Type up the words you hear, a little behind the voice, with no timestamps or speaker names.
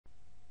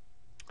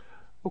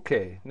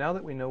Okay, now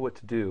that we know what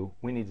to do,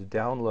 we need to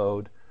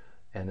download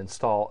and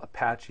install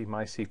Apache,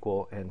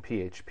 MySQL, and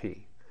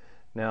PHP.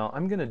 Now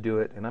I'm going to do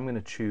it, and I'm going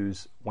to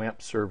choose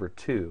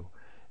WAMPserver2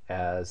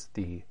 as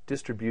the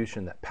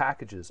distribution that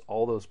packages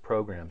all those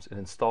programs and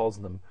installs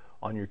them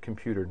on your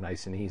computer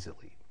nice and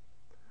easily.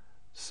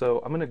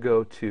 So I'm going to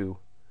go to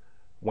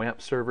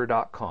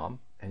WAMPserver.com,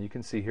 and you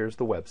can see here's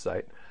the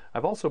website.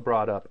 I've also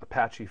brought up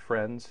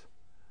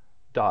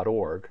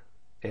ApacheFriends.org,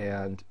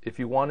 and if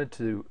you wanted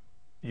to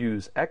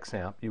use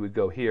XAMPP, you would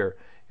go here,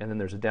 and then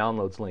there's a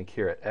downloads link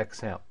here at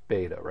XAMPP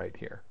Beta right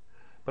here.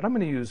 But I'm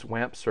going to use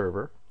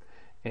WAMPserver,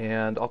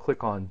 and I'll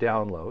click on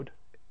Download,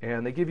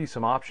 and they give you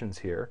some options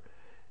here,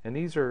 and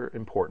these are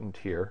important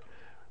here.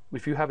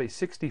 If you have a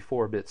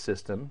 64-bit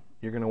system,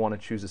 you're going to want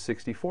to choose a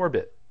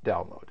 64-bit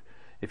download.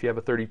 If you have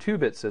a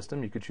 32-bit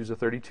system, you could choose a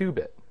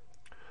 32-bit.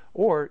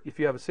 Or if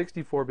you have a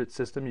 64-bit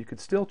system, you could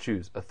still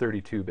choose a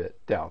 32-bit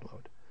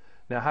download.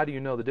 Now, how do you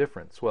know the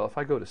difference? Well, if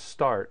I go to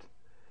Start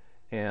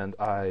and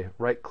I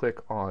right-click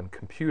on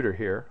Computer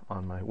here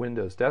on my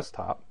Windows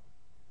desktop,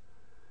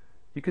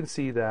 you can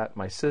see that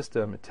my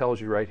system, it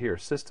tells you right here,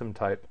 System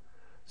Type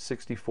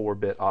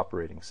 64-bit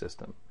operating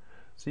system.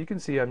 So you can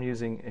see I'm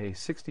using a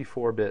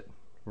 64-bit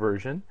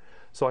version.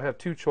 So I have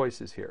two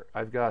choices here.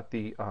 I've got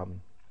the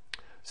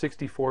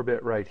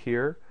 64-bit right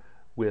here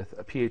with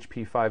a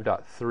PHP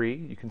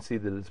 5.3. You can see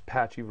that it's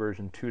Apache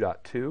version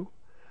 2.2.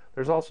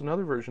 There's also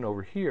another version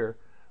over here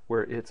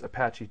where it's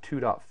Apache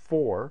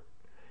 2.4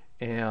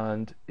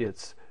 and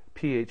it's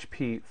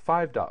PHP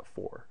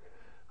 5.4.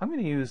 I'm going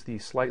to use the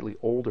slightly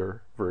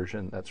older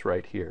version that's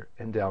right here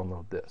and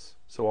download this.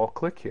 So I'll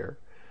click here.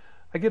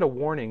 I get a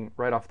warning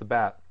right off the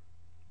bat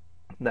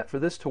that for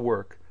this to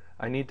work,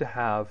 I need to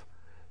have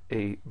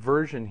a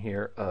version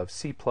here of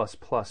C++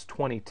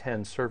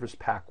 2010 Service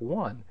Pack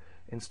 1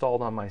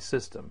 installed on my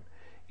system.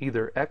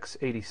 Either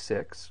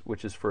x86,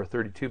 which is for a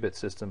 32-bit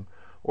system,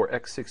 or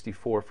x64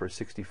 for a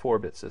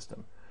 64-bit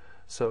system.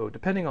 So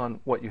depending on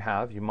what you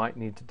have, you might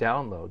need to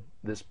download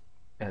this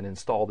and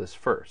install this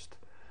first.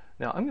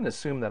 Now I'm going to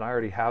assume that I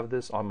already have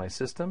this on my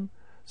system,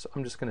 so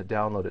I'm just going to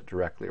download it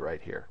directly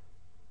right here.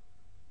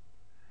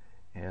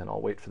 And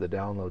I'll wait for the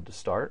download to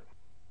start.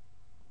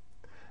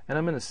 And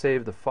I'm going to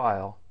save the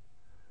file,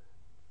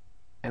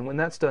 and when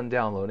that's done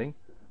downloading,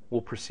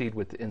 we'll proceed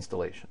with the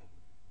installation.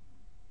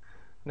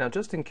 Now,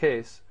 just in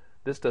case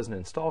this doesn't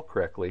install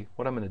correctly,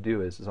 what I'm going to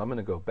do is I'm going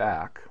to go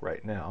back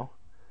right now,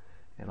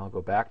 and I'll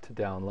go back to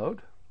download,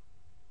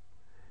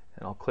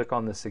 and I'll click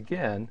on this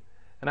again,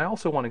 and I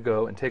also want to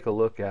go and take a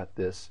look at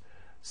this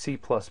C++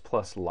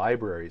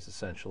 libraries,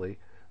 essentially,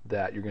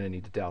 that you're going to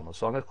need to download.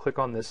 So I'm going to click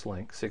on this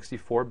link,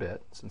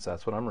 64-bit, since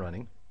that's what I'm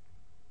running.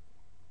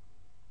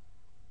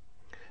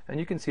 And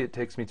you can see it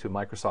takes me to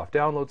Microsoft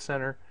Download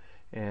Center,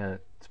 and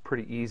it's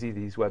pretty easy,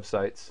 these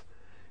websites.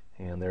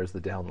 And there's the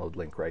download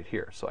link right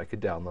here, so I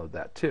could download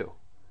that too.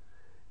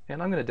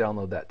 And I'm going to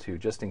download that too,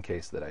 just in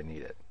case that I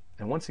need it.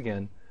 And once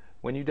again,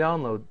 when you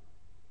download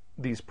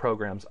these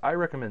programs, I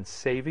recommend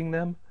saving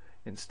them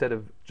instead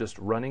of just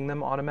running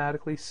them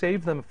automatically.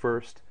 Save them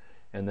first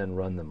and then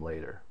run them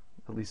later.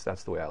 At least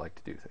that's the way I like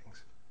to do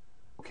things.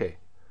 Okay,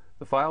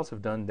 the files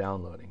have done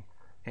downloading,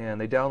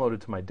 and they downloaded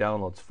to my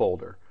downloads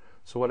folder.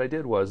 So what I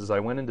did was I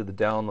went into the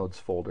downloads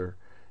folder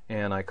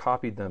and I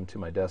copied them to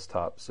my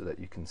desktop so that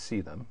you can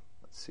see them.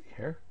 Let's see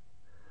here.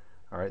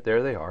 Alright,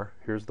 there they are.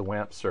 Here's the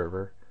WAMP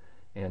server,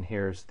 and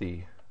here's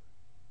the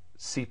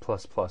C++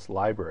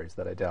 libraries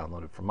that I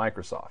downloaded from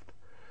Microsoft.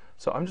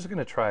 So I'm just going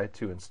to try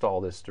to install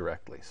this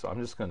directly. So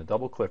I'm just going to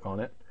double click on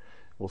it.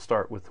 We'll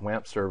start with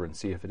WAMP server and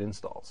see if it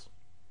installs.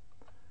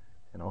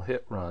 And I'll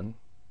hit run.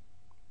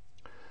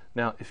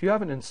 Now, if you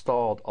haven't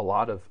installed a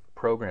lot of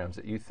programs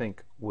that you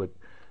think would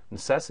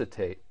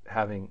necessitate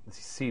having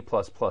C++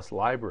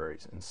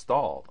 libraries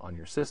installed on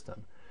your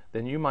system,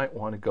 then you might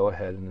want to go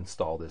ahead and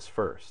install this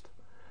first.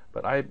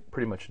 But I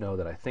pretty much know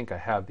that I think I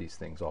have these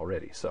things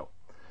already, so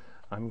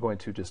I'm going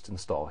to just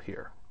install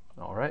here.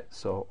 Alright,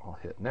 so I'll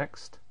hit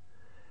next,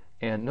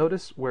 and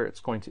notice where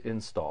it's going to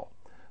install.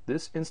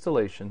 This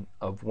installation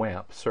of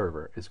WAMP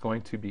server is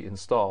going to be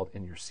installed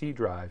in your C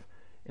drive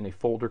in a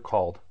folder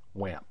called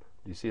WAMP.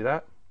 Do you see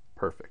that?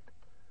 Perfect.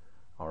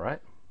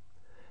 Alright,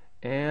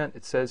 and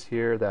it says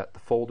here that the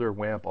folder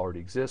WAMP already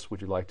exists.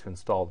 Would you like to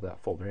install that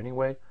folder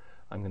anyway?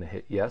 I'm going to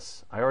hit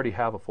yes. I already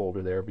have a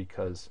folder there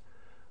because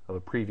of a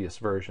previous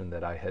version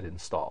that I had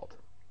installed.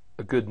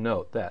 A good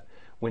note that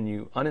when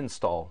you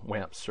uninstall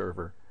WAMP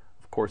server,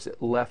 of course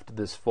it left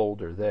this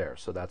folder there,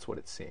 so that's what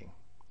it's seeing.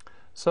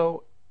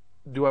 So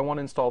do I want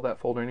to install that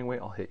folder anyway?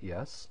 I'll hit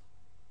yes.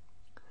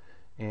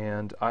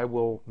 And I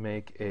will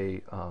make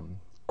a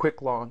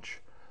quick launch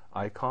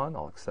icon.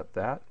 I'll accept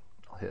that.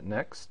 I'll hit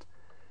next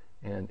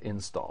and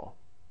install.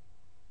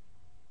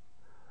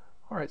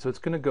 Alright, so it's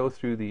going to go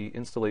through the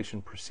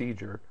installation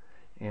procedure,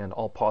 and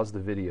I'll pause the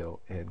video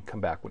and come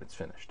back when it's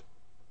finished.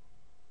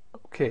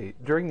 Okay,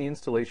 during the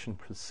installation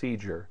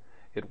procedure,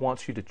 it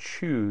wants you to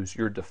choose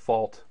your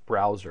default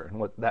browser, and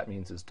what that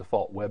means is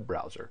default web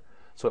browser.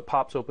 So it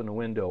pops open a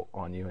window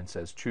on you and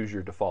says choose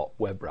your default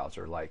web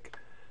browser, like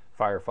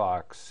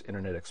Firefox,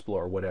 Internet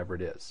Explorer, whatever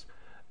it is.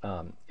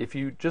 If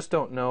you just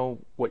don't know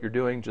what you're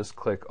doing, just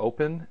click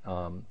Open.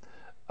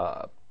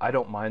 I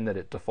don't mind that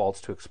it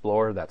defaults to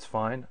Explorer. That's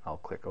fine. I'll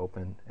click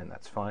Open, and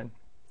that's fine.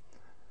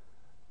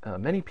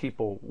 Many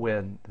people,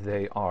 when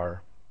they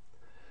are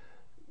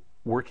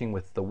working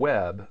with the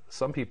web,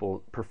 some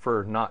people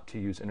prefer not to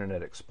use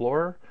Internet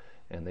Explorer,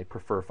 and they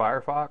prefer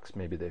Firefox.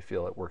 Maybe they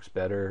feel it works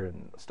better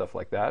and stuff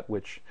like that,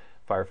 which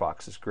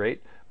Firefox is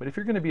great. But if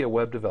you're going to be a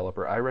web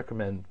developer, I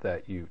recommend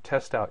that you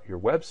test out your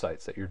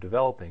websites that you're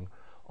developing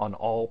on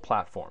all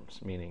platforms,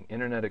 meaning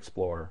Internet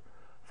Explorer,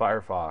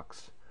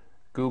 Firefox,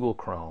 Google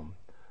Chrome,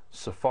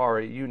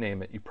 Safari, you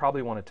name it. You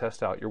probably want to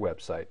test out your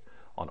website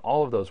on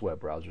all of those web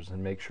browsers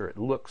and make sure it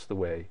looks the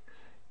way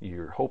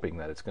you're hoping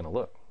that it's going to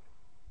look.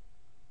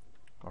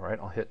 All right,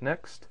 I'll hit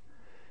Next,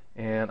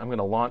 and I'm going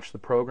to launch the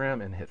program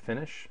and hit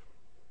Finish.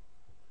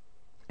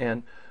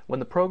 And when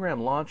the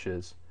program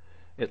launches,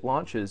 it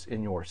launches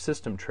in your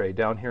system tray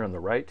down here on the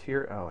right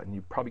here. Oh, and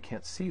you probably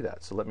can't see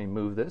that, so let me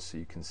move this so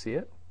you can see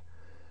it.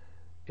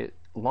 It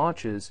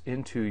launches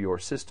into your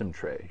system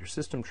tray. Your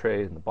system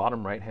tray in the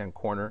bottom right-hand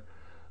corner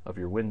of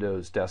your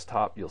Windows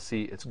desktop, you'll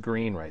see it's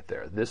green right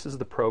there. This is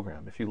the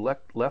program. If you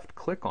left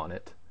click on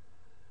it,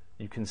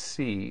 you can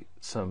see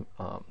some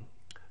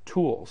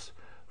tools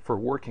for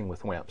working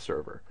with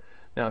WAMPserver.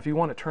 Now, if you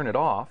want to turn it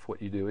off,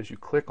 what you do is you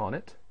click on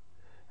it,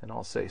 and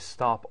I'll say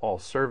Stop All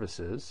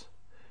Services,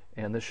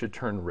 and this should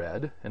turn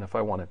red. And if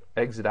I want to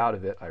exit out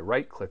of it, I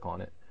right-click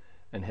on it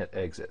and hit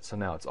Exit. So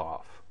now it's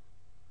off.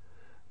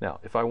 Now,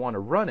 if I want to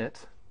run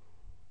it,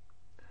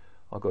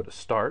 I'll go to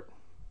Start,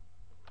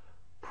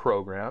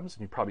 Programs,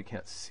 and you probably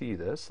can't see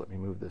this. Let me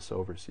move this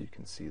over so you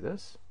can see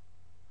this.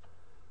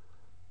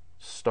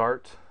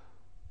 Start,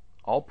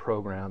 All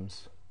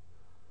Programs,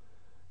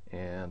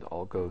 and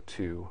I'll go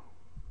to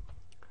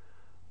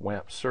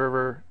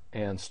WAMPserver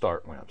and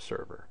Start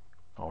WAMPserver.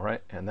 All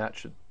right, and that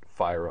should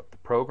fire up the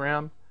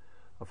program.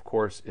 Of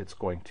course, it's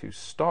going to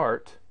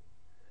start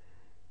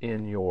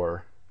in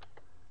your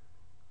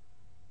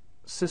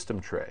system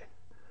tray.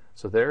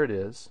 So there it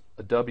is,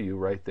 a W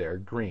right there,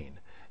 green.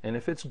 And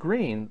if it's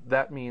green,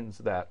 that means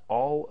that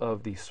all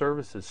of the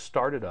services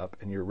started up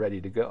and you're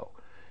ready to go.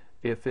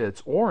 If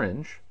it's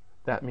orange,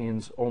 that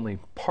means only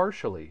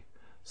partially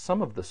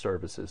some of the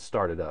services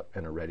started up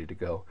and are ready to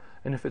go.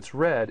 And if it's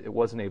red, it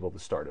wasn't able to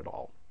start at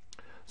all.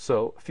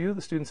 So a few of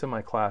the students in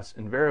my class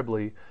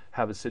invariably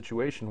have a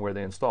situation where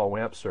they install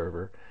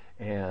WAMPserver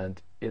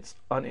and it's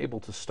unable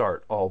to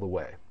start all the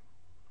way.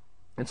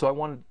 And so I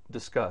want to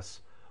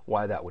discuss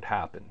why that would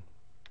happen.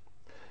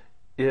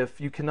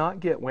 If you cannot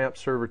get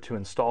WAMPserver to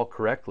install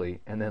correctly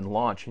and then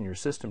launch in your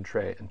system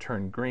tray and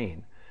turn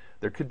green,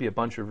 there could be a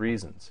bunch of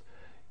reasons.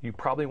 You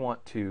probably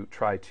want to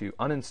try to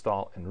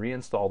uninstall and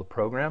reinstall the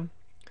program.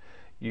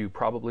 You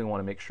probably want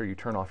to make sure you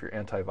turn off your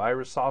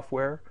antivirus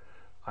software.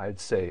 I'd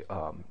say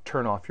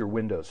turn off your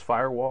Windows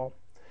firewall.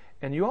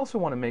 And you also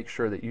want to make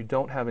sure that you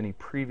don't have any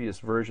previous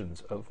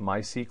versions of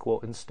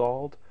MySQL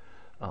installed.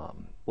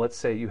 Let's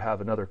say you have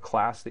another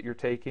class that you're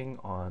taking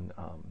on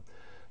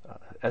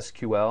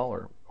SQL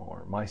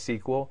or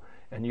MySQL,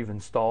 and you've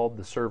installed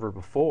the server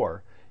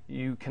before.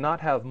 You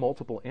cannot have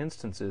multiple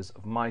instances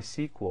of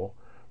MySQL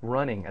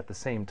running at the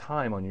same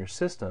time on your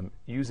system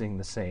using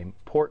the same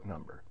port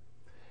number.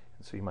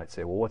 And so you might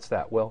say, well, what's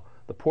that? Well,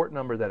 the port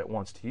number that it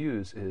wants to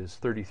use is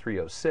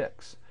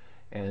 3306,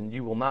 and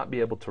you will not be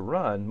able to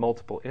run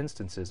multiple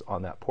instances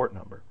on that port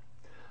number.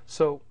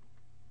 So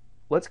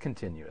let's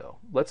continue though.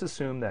 Let's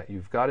assume that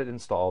you've got it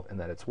installed and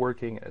that it's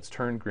working, and it's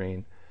turned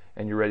green,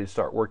 and you're ready to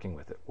start working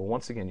with it. Well,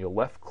 once again, you'll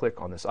left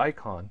click on this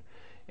icon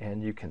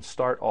and you can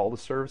start all the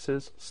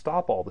services,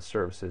 stop all the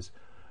services,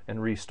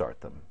 and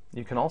restart them.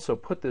 You can also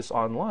put this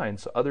online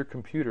so other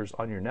computers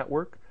on your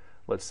network,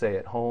 let's say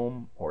at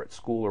home or at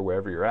school or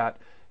wherever you're at,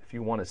 if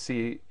you want to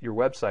see your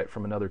website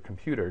from another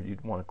computer,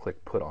 you'd want to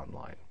click Put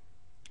Online.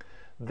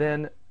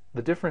 Then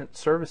the different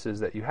services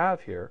that you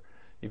have here,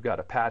 you've got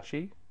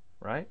Apache,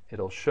 right?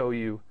 It'll show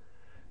you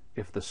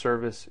if the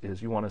service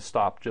is, you want to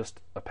stop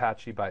just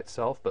Apache by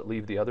itself but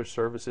leave the other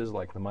services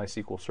like the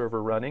MySQL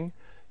server running,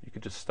 you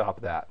could just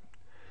stop that.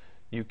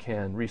 You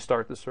can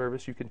restart the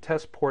service. You can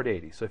test port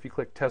 80. So if you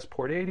click test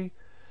port 80,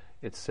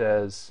 it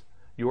says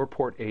your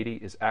port 80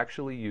 is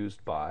actually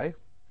used by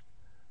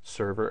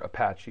server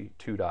Apache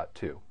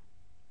 2.2.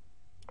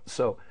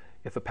 So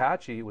if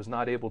Apache was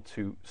not able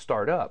to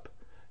start up,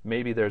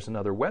 maybe there's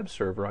another web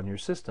server on your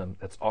system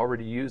that's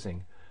already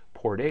using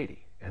port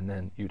 80, and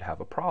then you'd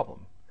have a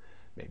problem.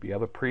 Maybe you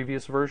have a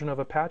previous version of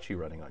Apache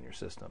running on your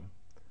system.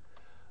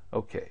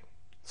 Okay,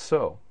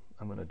 so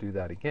I'm going to do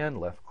that again.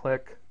 Left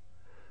click,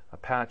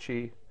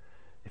 Apache.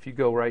 If you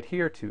go right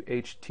here to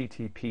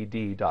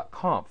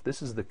httpd.conf,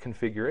 this is the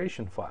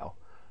configuration file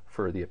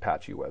for the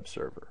Apache web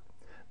server.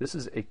 This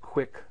is a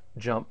quick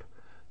jump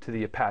to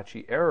the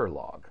Apache error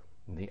log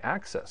and the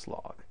access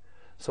log.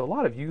 So a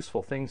lot of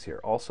useful things here.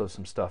 Also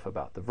some stuff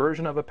about the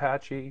version of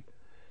Apache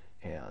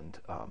and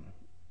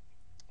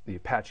the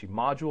Apache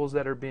modules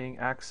that are being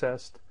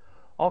accessed,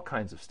 all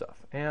kinds of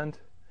stuff, and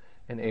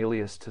an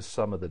alias to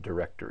some of the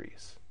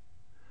directories.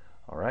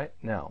 All right,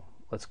 now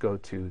let's go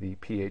to the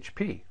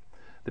PHP.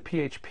 The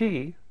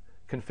PHP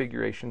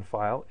configuration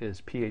file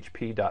is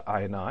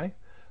php.ini.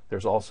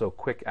 There's also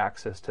quick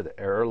access to the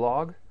error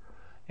log.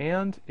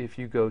 And if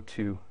you go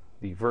to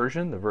the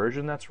version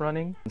that's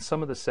running, and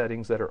some of the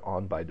settings that are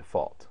on by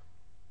default.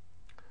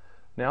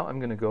 Now I'm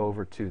going to go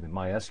over to the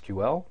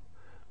MySQL.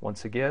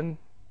 Once again,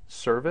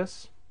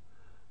 service.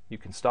 You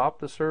can stop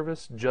the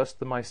service, just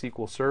the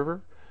MySQL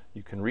server.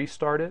 You can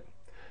restart it.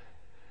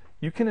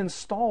 You can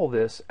install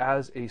this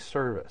as a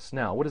service.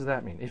 Now, what does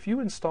that mean? If you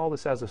install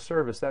this as a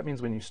service, that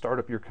means when you start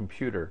up your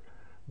computer,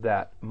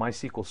 that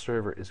MySQL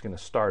server is going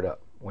to start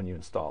up when you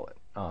install it.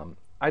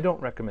 I don't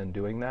recommend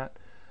doing that.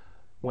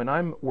 When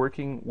I'm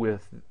working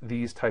with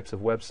these types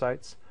of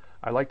websites,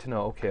 I like to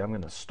know, okay, I'm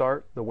going to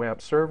start the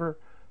WAMP server,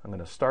 I'm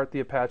going to start the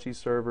Apache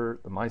server,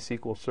 the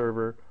MySQL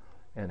server,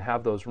 and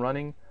have those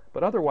running.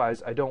 But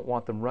otherwise, I don't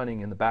want them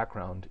running in the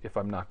background if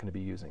I'm not going to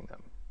be using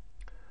them.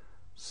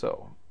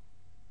 So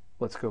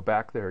let's go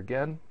back there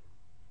again.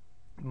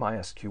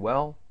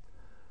 MySQL,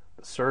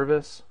 the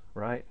service,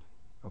 right?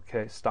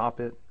 Okay, stop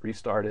it,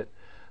 restart it.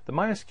 The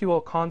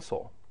MySQL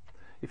console.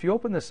 If you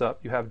open this up,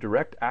 you have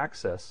direct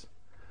access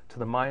to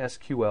the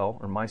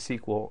MySQL or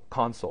MySQL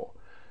console.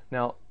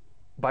 Now,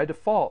 by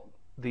default,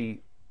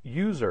 the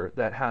user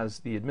that has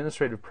the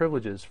administrative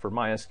privileges for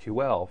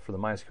MySQL, for the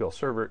MySQL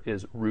server,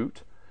 is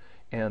root,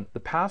 and the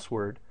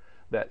password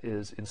that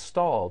is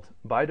installed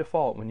by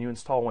default when you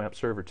install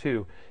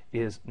WAMPserver2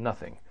 is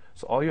nothing.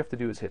 So all you have to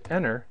do is hit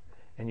enter,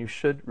 and you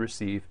should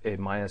receive a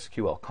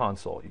MySQL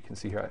console. You can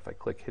see here, if I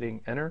click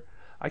hitting enter,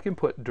 I can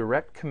put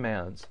direct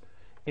commands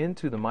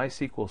into the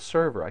MySQL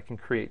server. I can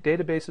create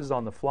databases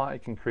on the fly, I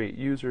can create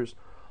users,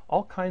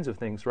 all kinds of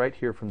things right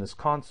here from this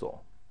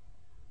console.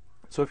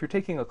 So if you're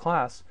taking a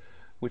class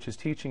which is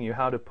teaching you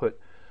how to put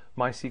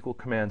MySQL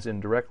commands in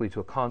directly to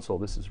a console,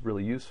 this is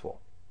really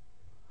useful.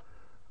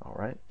 All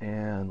right,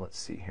 and let's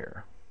see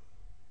here.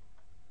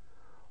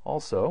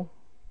 Also,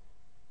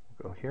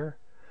 we'll go here.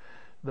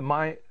 The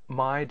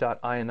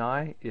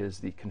my.ini is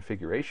the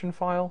configuration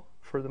file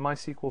for the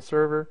MySQL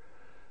server.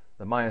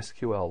 The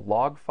MySQL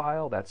log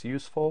file, that's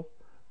useful,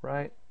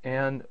 right?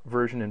 And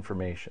version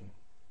information.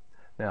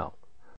 Now,